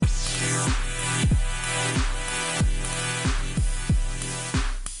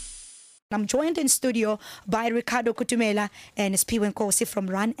I'm joined in studio by Ricardo Kutumela and Spiwe Nkosi from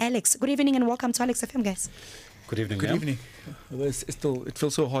Run Alex. Good evening and welcome to Alex FM, guys. Good evening. Good evening. It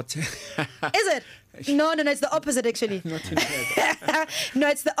feels so hot. Is it? No, it's the opposite actually. Not too bad. No,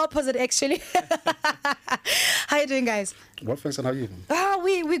 it's the opposite actually. How you doing, guys? Well, thanks, and how are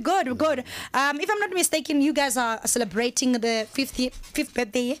you? We're good. If I'm not mistaken, you guys are celebrating the fifth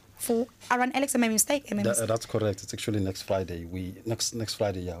birthday for Run Alex. Am I mistaken? That's correct. It's actually next Friday. Next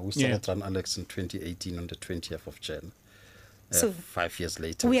Friday, yeah. We started Run Alex in 2018 on the 20th of Jan. So 5 years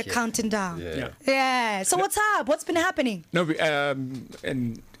later, we are counting down. Yeah. So what's up? What's been happening? No,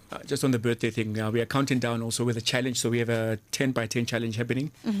 just on the birthday thing, we are counting down also with a challenge. So we have a 10 by 10 challenge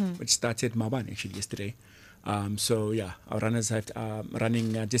happening, which started Maban actually yesterday. Our runners have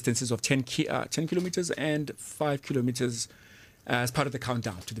running distances of 10 kilometers and 5 kilometers as part of the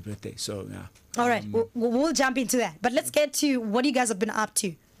countdown to the birthday. So all right, we'll jump into that. But let's get to what you guys have been up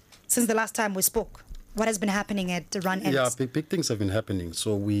to since the last time we spoke. What has been happening at Run Alex? Yeah, big things have been happening.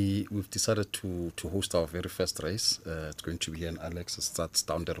 So we've decided to host our very first race. It's going to be here in Alex. It starts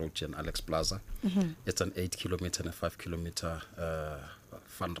down the road here in Alex Plaza. It's an 8 kilometer and a 5 kilometer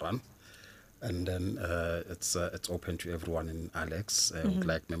fun run. And then it's open to everyone in Alex. We'd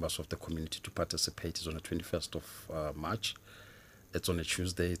like members of the community to participate. It's on the 21st of March. It's on a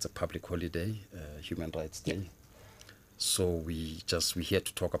Tuesday. It's a public holiday, Human Rights Day. So we're here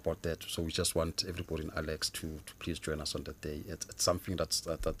to talk about that. So we just want everybody in Alex to please join us on that day. It's something that's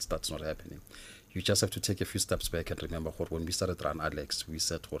not happening. You just have to take a few steps back and remember when we started Run Alex, we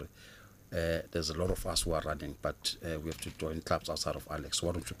said there's a lot of us who are running, but we have to join clubs outside of Alex. So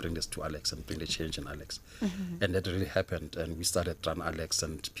why don't we bring this to Alex and bring the change in Alex? And that really happened. And we started Run Alex,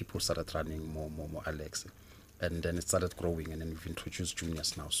 and people started running more Alex. And then it started growing, and then we've introduced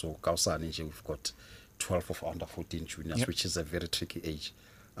juniors now. So Kausani, we've got 12 of under 14 juniors, which is a very tricky age,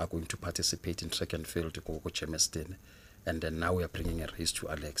 are going to participate in track and field to go Chemiston. And then now we are bringing a race to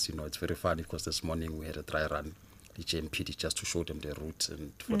Alex. It's very funny because this morning we had a dry run, the JMPD, just to show them the route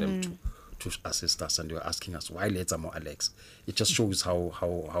and for them to assist us. And they were asking us, why later more Alex? It just shows how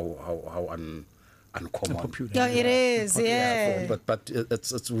uncommon. Yeah, it is, yeah. But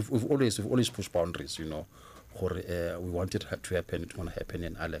we've always pushed boundaries, We want it to happen. It want to happen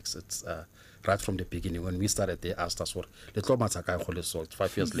in Alex. It's right from the beginning. When we started, they asked us, so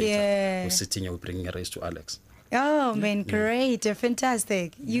 5 years later, we're sitting here, we're bringing a race to Alex. Oh, man, great.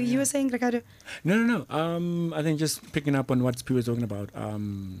 Fantastic. You were saying, Ricardo? No. I think just picking up on what Spiwe was talking about,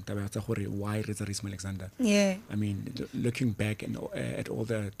 why Reservism Alexander. Yeah. I mean, looking back at all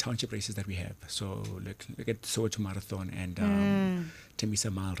the township races that we have. So look at Soweto Marathon and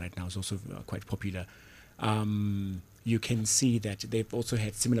Temisa Mile right now is also quite popular. You can see that they've also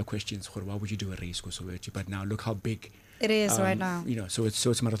had similar questions. Why would you do a race? But now look how big it is right now. So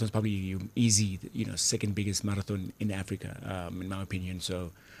it's marathon is probably easy. Second biggest marathon in Africa, in my opinion.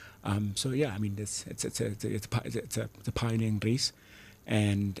 So yeah. I mean, it's a pioneering race,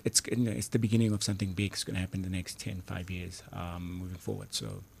 and it's the beginning of something big. It's going to happen in the next 5 years, moving forward.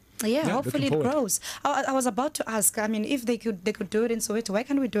 So. Yeah, hopefully it grows. I was about to ask. I mean, if they could do it in Soweto, why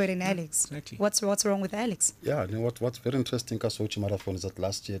can't we do it in Alex? Exactly. What's wrong with Alex? Yeah, what's very interesting about Soweto Marathon is that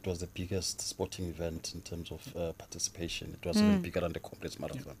last year it was the biggest sporting event in terms of participation. It was even bigger than the Complex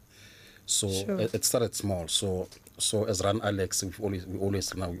Marathon. So it started small. So as Run Alex, we always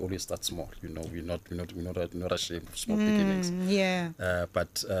start small. We're not ashamed of small beginnings. Yeah.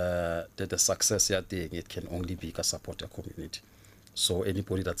 But the success you're doing, it can only be because support your community. So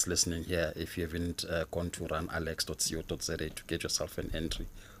anybody that's listening here, if you haven't gone to runalex.co.za to get yourself an entry,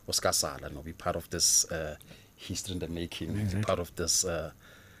 Oskasala, be part of this history in the making, part of this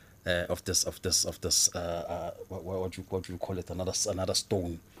what do you call it? Another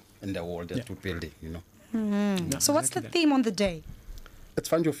stone in the wall that we're building. So what's the theme on the day? It's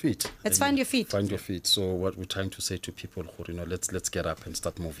find your feet. Find your feet. Find your feet. So what we're trying to say to people, let's get up and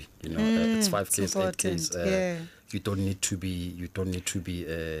start moving. It's 5Ks, 8Ks. You don't need to be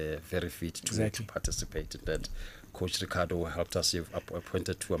very fit to participate in that. Coach Ricardo helped us. You've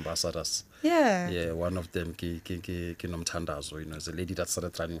appointed 2 ambassadors. Yeah. One of them, Kinomtandazo, is a lady that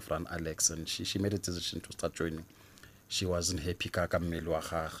started running for Run Alex, and she made a decision to start joining. She wasn't happy.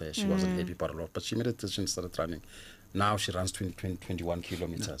 She wasn't happy about a lot, but she made a decision to start running. Now she runs 21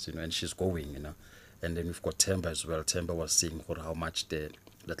 kilometers, and she's going, And then we've got Temba as well. Temba was saying how much the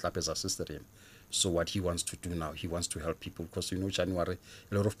club has assisted him. So what he wants to do now, he wants to help people because January,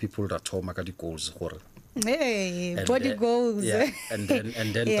 a lot of people that told Makadi goals. Hey, body goals. Yeah, and then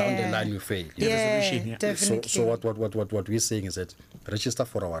down the line you fail. Definitely. So what we're saying is that register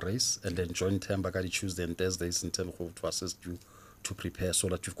for our race and then join Temba Tuesday and Thursdays in terms of to assist you to prepare so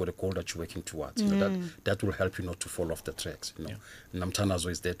that you've got a goal that you're working towards. You know, that will help you not to fall off the tracks. You know, Namtanazo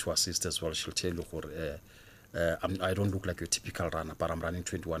is there to assist as well. She'll tell you, I don't look like your typical runner, but I'm running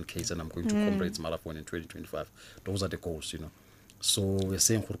 21Ks and I'm going to Comrades Marathon in 2025. Those are the goals, you know. So we're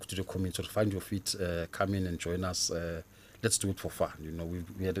saying to the community, find your feet, come in and join us. Let's do it for fun. You know,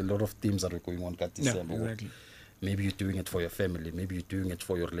 we had a lot of themes that were going on that December. Yeah, exactly. Maybe you're doing it for your family. Maybe you're doing it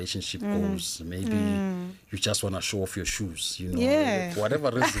for your relationship goals. Maybe you just want to show off your shoes. You know, Yeah. for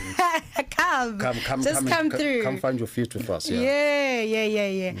whatever reason. come through. Come find your feet with us.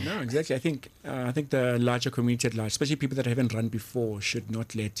 Yeah. No, exactly. I think the larger community at large, especially people that haven't run before, should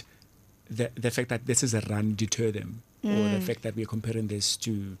not let the fact that this is a run deter them, or the fact that we are comparing this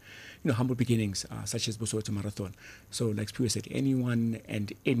to, humble beginnings such as Bosoweto Marathon. So, like Spiro said, anyone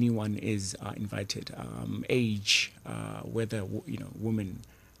is invited. Age, whether woman,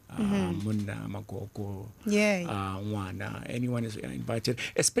 monna, magogo, ngwana, anyone is invited.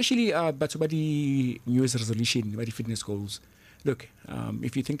 Especially batho ba di New Year's resolution, ba di fitness goals. Look,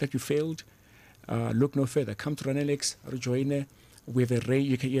 if you think that you failed, look no further. Come to Runelex, rejoin. We have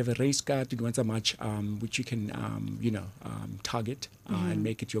you have a race card, once a match, which you can, target and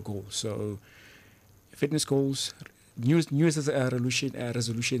make it your goal. So, fitness goals, New Year's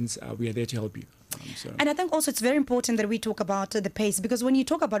resolutions, we are there to help you. And I think also it's very important that we talk about the pace, because when you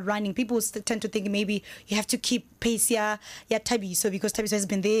talk about running, people tend to think maybe you have to keep pace, Tabi, so because Tabi has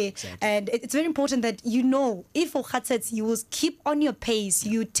been there. Exactly. And it's very important that if Okhatsets, you will keep on your pace,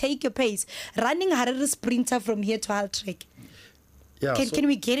 you take your pace. Running Harare sprinter from here to Altrek. Yeah, Can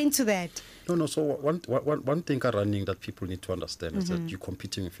we get into that? No. So one thing running that people need to understand is that you're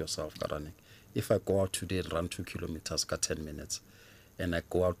competing with yourself running. If I go out today and run 2 kilometers, got 10 minutes, and I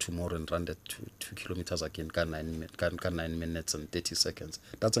go out tomorrow and run that 2 kilometers again, got 9 minutes and 30 seconds,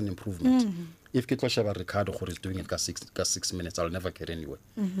 that's an improvement. If Ketwashaba Ricardo is doing it got 6 minutes, I'll never get anywhere.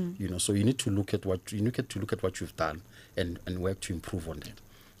 So you need to look at what you've done and work to improve on that.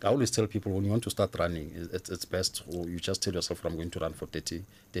 I always tell people, when you want to start running, it's best, or you just tell yourself, I'm going to run for 30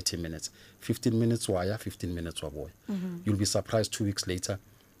 minutes. 15 minutes wire, 15 minutes boy. You'll be surprised 2 weeks later.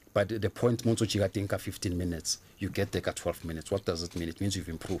 But the point, once you get 15 minutes, you get there at 12 minutes. What does it mean? It means you've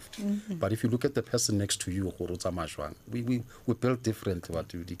improved. But if you look at the person next to you, we built differently.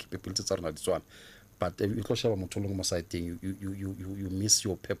 But you miss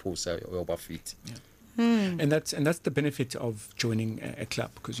your purpose, your feet. Yeah. And that's the benefit of joining a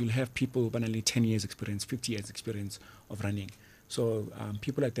club, because you'll have people with only 10 years experience, 50 years experience of running. So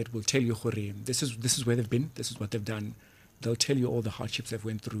people like that will tell you, this is where they've been, this is what they've done. They'll tell you all the hardships they've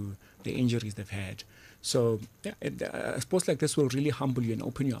went through, the injuries they've had. So a sport like this will really humble you and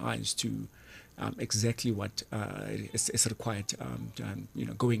open your eyes to exactly what is required,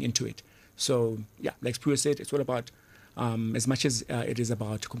 going into it. So like Spiro said, it's all about, as much as it is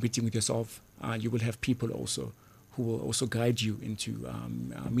about competing with yourself, you will have people also who will also guide you into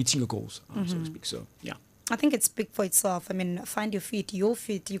meeting your goals, so to speak. So, yeah. I think it speaks for itself. I mean, find your feet. Your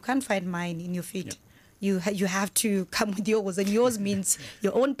feet, you can't find mine in your feet. Yeah. You have to come with yours, and yours means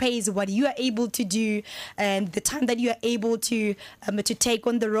your own pace, what you are able to do, and the time that you are able to take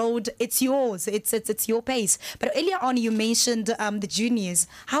on the road. It's yours. It's your pace. But earlier on, you mentioned the juniors.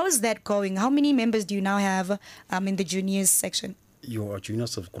 How is that going? How many members do you now have in the juniors section? Your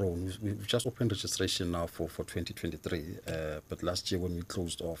juniors have grown. We've just opened registration now for 2023. But last year when we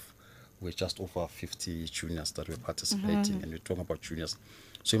closed off, we're just over 50 juniors that were participating, and we're talking about juniors.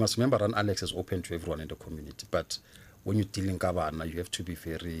 So you must remember, Run Alex is open to everyone in the community. But when you're dealing Kabana, you have to be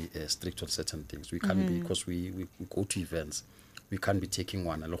very strict on certain things. We can't be, because we go to events, we can't be taking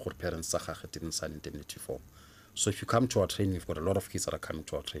one. And local parents didn't sign indemnity form. So if you come to our training, we've got a lot of kids that are coming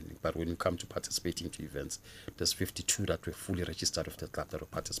to our training. But when you come to participating to events, there's 52 that were fully registered with the club that are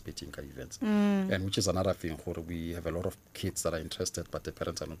participating in events. And which is another thing, we have a lot of kids that are interested, but the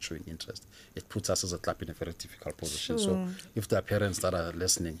parents are not showing interest. It puts us as a club in a very difficult position. Sure. So if there are parents that are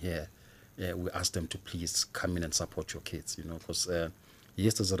listening here, we ask them to please come in and support your kids, because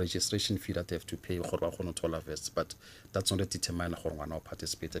yes, there's a registration fee that they have to pay, but that's not determined how one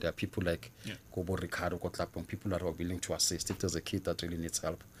participate. There are people like Kobo Ricardo, people that are willing to assist. If there's a kid that really needs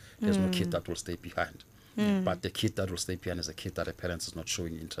help, there's no kid that will stay behind. But the kid that will stay behind is a kid that the parents is not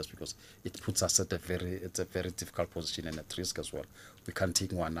showing interest, because it puts us at a very difficult position and at risk as well. We can't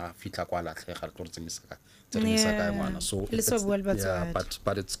take one so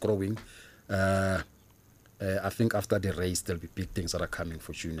but it's growing. I think after the race, there'll be big things that are coming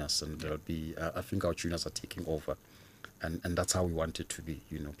for juniors, and there'll be, I think our juniors are taking over, and that's how we want it to be,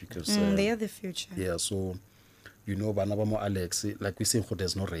 because they are the future. Yeah, so, Banabamo Alex, like we say,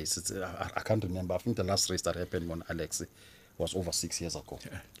 there's no race. I can't remember. I think the last race that happened on Alex was over 6 years ago,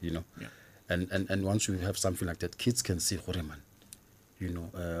 you know. Yeah. And once you have something like that, kids can see, man, you know,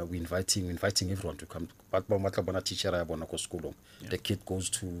 we're inviting everyone to come. But teacher the kid goes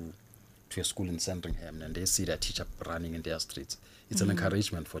to a school in Sandringham and they see their teacher running in their streets. It's an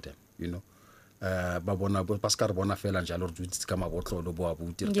encouragement for them, you know. Let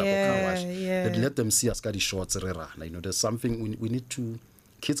them see us shorts, you know. There's something we need to.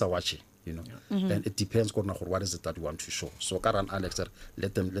 Kids are watching, you know, and it depends on what is it that we want to show. So Karan Alex said,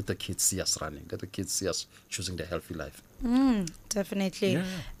 let the kids see us running, let the kids see us choosing the healthy life. Definitely.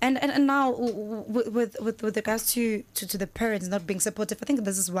 And now with regards to the parents not being supportive, I think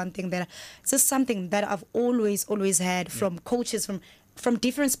this is one thing this is something that I've always had from coaches from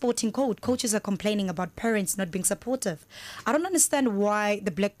different sporting coaches are complaining about parents not being supportive. I don't understand why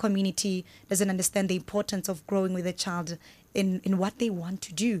the black community doesn't understand the importance of growing with a child in what they want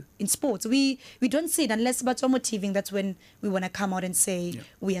to do in sports. We don't see it unless it's motivating. That's when we want to come out and say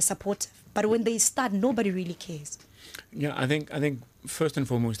we are supportive. But when they start, nobody really cares. Yeah, I think first and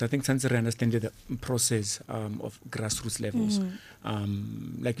foremost, I think Sansari understand the process of grassroots levels.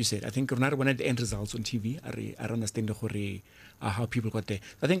 Like you said, I think when I the end results on TV, I understand how people got there.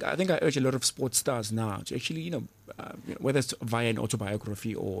 I think I urge a lot of sports stars now to actually, you know, whether it's via an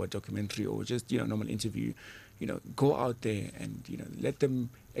autobiography or a documentary or just, you know, normal interview, you know, go out there and, you know, let them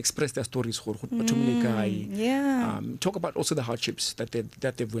express their stories. Talk about also the hardships that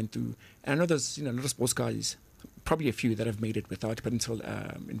they've went through. And I know there's, you know, a lot of sports guys, probably a few that have made it without parental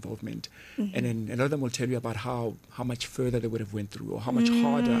involvement, and then a lot of them will tell you about how much further they would have went through, or how much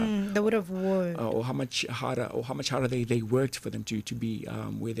harder they would have worked, or how much harder they worked for them to be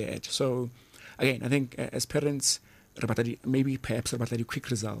where they're at. So again, I think as parents, maybe perhaps quick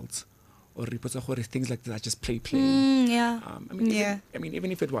results, or things like that, just play. Even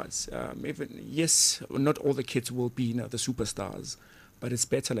if it was, yes, not all the kids will be, you know, the superstars, but it's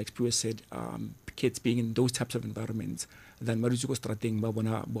better, like Pua said, kids being in those types of environments than maruzuko strateng ba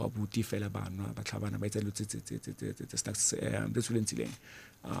bona bo abuti fela bana ba tlhabana ba itse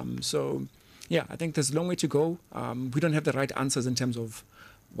so yeah, I think there's a long way to go. We don't have the right answers in terms of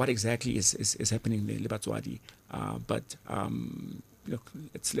what exactly is happening in Batswadi, but look,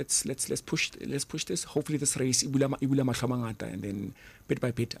 let's push this. Hopefully this race ibula mahlamangata, and then bit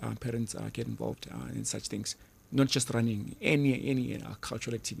by bit parents get involved in such things, not just running, any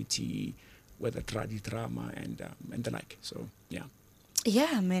cultural activity, whether drama and the like. So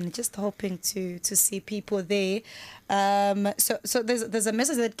yeah, man, just hoping to see people there. So there's a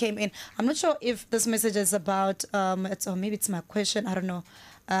message that came in. I'm not sure if this message is about or maybe it's my question, I don't know.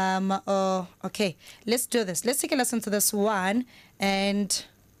 Okay, let's do this. Let's take a listen to this one. And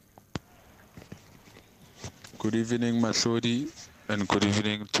good evening, Mahlodi, and good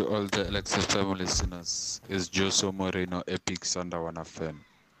evening to all the Alex FM listeners. It's Joso Moreno, Epic Sandawana fan.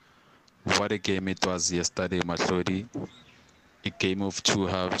 What a game it was yesterday, Mahlodi. A game of two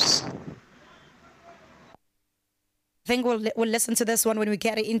halves. I think we'll listen to this one when we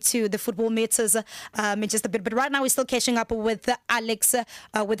get into the football matters in just a bit. But right now we're still catching up with Alex,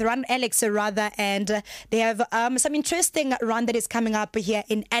 with Run Alex rather, and they have some interesting run that is coming up here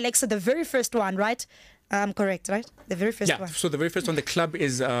in Alex, the very first one, right? Correct, right? The very first one. So the very first one, the club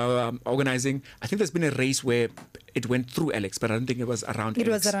is organizing. I think there's been a race where it went through Alex, but I don't think it was around Alex. It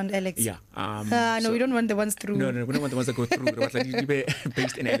was around Alex. Yeah. No, we don't want the ones through. No, we don't want the ones that go through.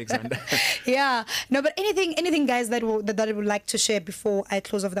 Based in Alexander. Yeah. No, but anything, guys, that I would like to share before I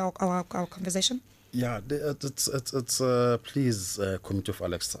close off our conversation? Yeah, it's please, Committee of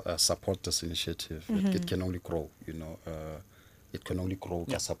Alex, support this initiative. It can only grow, you know. It can only grow.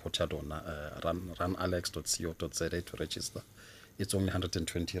 Support runalex.co.za to register. It's only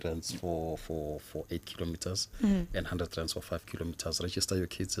 120 rands for 8 kilometers and 100 rands for 5 kilometers. Register your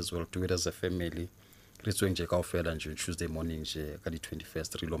kids as well. Do it as a family. Tuesday morning, the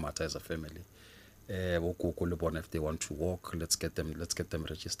 21st, Rilo Mata as a family. If they want to walk, let's get them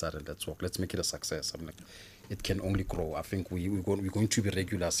registered and let's walk. Let's make it a success. I'm like, it can only grow. I think we're going to be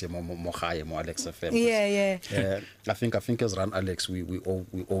regulars here, more high, more Alex FM. Yeah. I think as Run Alex, we owe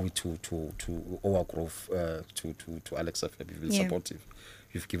it to our growth to Alex FM. You've been supportive.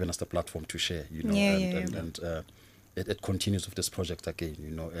 You've given us the platform to share, you know, and it continues with this project again.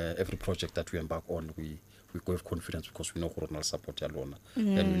 You know, every project that we embark on, we go with confidence because we know Coronel support alone,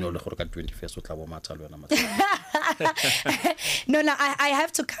 and we know the 21st will No, I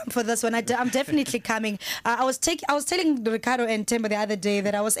have to come for this one. I'm definitely coming. I was telling Ricardo and Timber the other day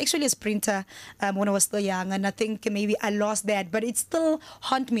that I was actually a sprinter when I was still young, and I think maybe I lost that, but it still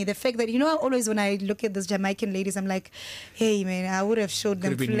haunt me. The fact that, you know, always when I look at those Jamaican ladies, I'm like, hey man, I would have showed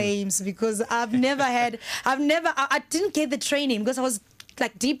them flames, because I didn't get the training because I was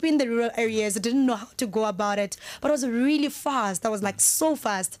like deep in the rural areas. I didn't know how to go about it, but I was really fast. I was like so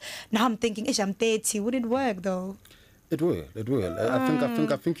fast. Now I'm thinking, I'm 30. Would it work though? It will.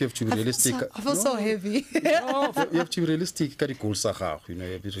 I think you have to be realistic. I feel so heavy. No, you have to be realistic. You know,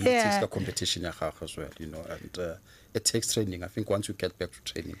 you have to be realistic. Competition as well. You know, and it takes training. I think once you get back to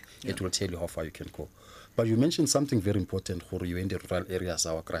training, it will tell you how far you can go. But you mentioned something very important for you in the rural areas,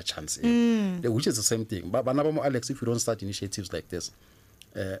 our chance, which is the same thing. But Alex, if you don't start initiatives like this,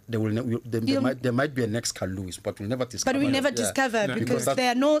 there might be a next Carl Lewis, but we'll never discover. But we never discover because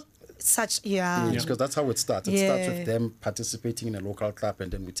there are no such Yes, because that's how it starts. It starts with them participating in a local club,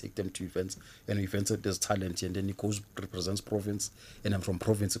 and then we take them to events. And events, there's talent, and then he goes represents province, and then from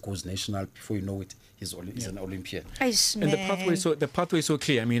province it goes national. Before you know it, he's an Olympian. And the pathway is so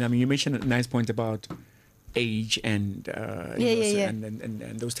clear. I mean, you mentioned a nice point about age and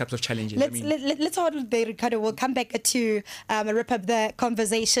and those types of challenges. Let's hold there, Ricardo. We'll come back to wrap up the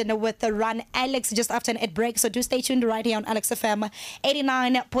conversation with Run Alex just after an ad break. So do stay tuned right here on Alex FM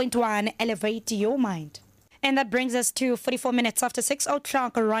 89.1. Elevate your mind. And that brings us to 44 minutes after 6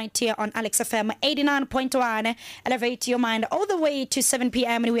 o'clock right here on Alex FM 89.1. Elevate your mind all the way to 7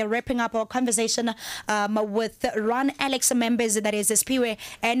 p.m. And we are wrapping up our conversation with Run Alex members, that is Spiwe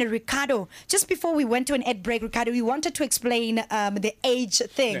and Ricardo. Just before we went to an ad break, Ricardo, we wanted to explain the age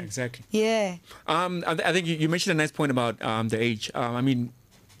thing. Yeah, exactly. Yeah. I think you mentioned a nice point about the age. I mean,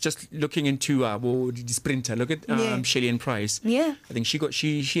 just looking into the sprinter, look at Shelly-Ann Price. Yeah. I think she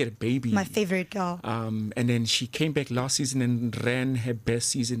had a baby. My favorite girl. And then she came back last season and ran her best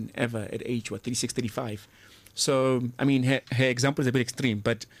season ever at age 36, 35. So I mean, her example is a bit extreme,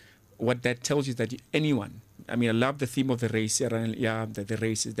 but what that tells you is that anyone. I mean, I love the theme of the race. The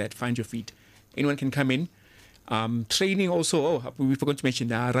race is that find your feet. Anyone can come in. Training also. We forgot to mention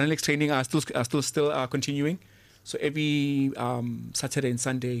Run Alex training are still continuing. So every Saturday and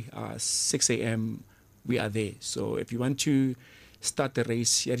Sunday, 6 a.m., we are there. So if you want to start the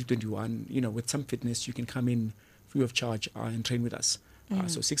race at 21, with some fitness, you can come in free of charge and train with us.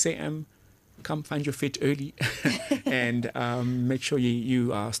 So 6 a.m., come find your fit early and make sure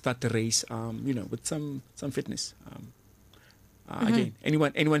you start the race, with some fitness. Again,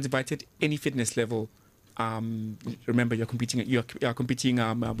 anyone's invited, any fitness level. Remember, you're competing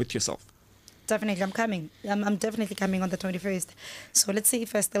with yourself. Definitely, I'm coming. I'm definitely coming on the 21st. So let's see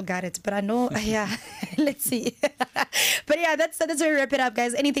if I still got it. But I know, let's see. But yeah, that's where we wrap it up,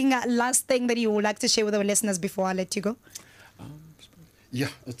 guys. Anything last thing that you would like to share with our listeners before I let you go? Yeah,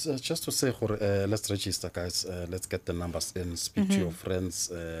 it's just to say, let's register, guys. Let's get the numbers in. Speak to your friends.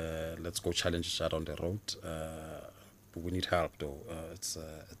 Let's go challenge each other on the road. But we need help, though. It's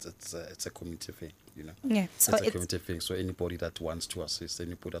a community thing, Yeah, so it's a community thing. So anybody that wants to assist,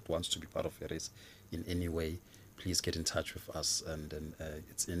 anybody that wants to be part of a race in any way, please get in touch with us. And then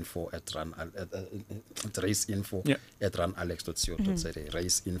it's raceinfo@runalex.co.za.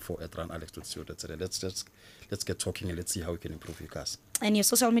 Raceinfo@runalex.co.za. Let's get talking and let's see how we can improve you guys. And your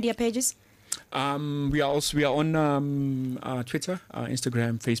social media pages? We are on Twitter,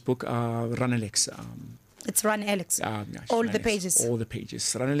 Instagram, Facebook. Run Alex. It's Run Alex. All the pages. All the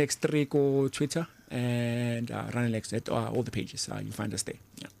pages. Run Alex Trico Twitter and Run Alex at all the pages. You find us there.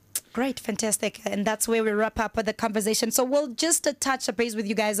 Yeah. Great, fantastic, and that's where we wrap up the conversation. So we'll just touch a base with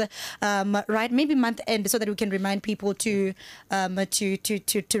you guys, right? Maybe month end, so that we can remind people to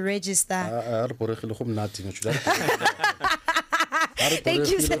register. Thank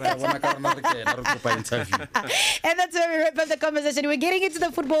you. And that's where we wrap up the conversation. We're getting into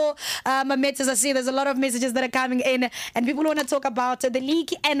the football matters. I see there's a lot of messages that are coming in, and people want to talk about the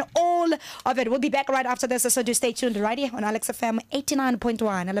league and all of it. We'll be back right after this, so do stay tuned right here on Alex FM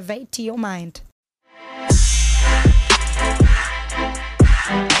 89.1. Elevate your mind.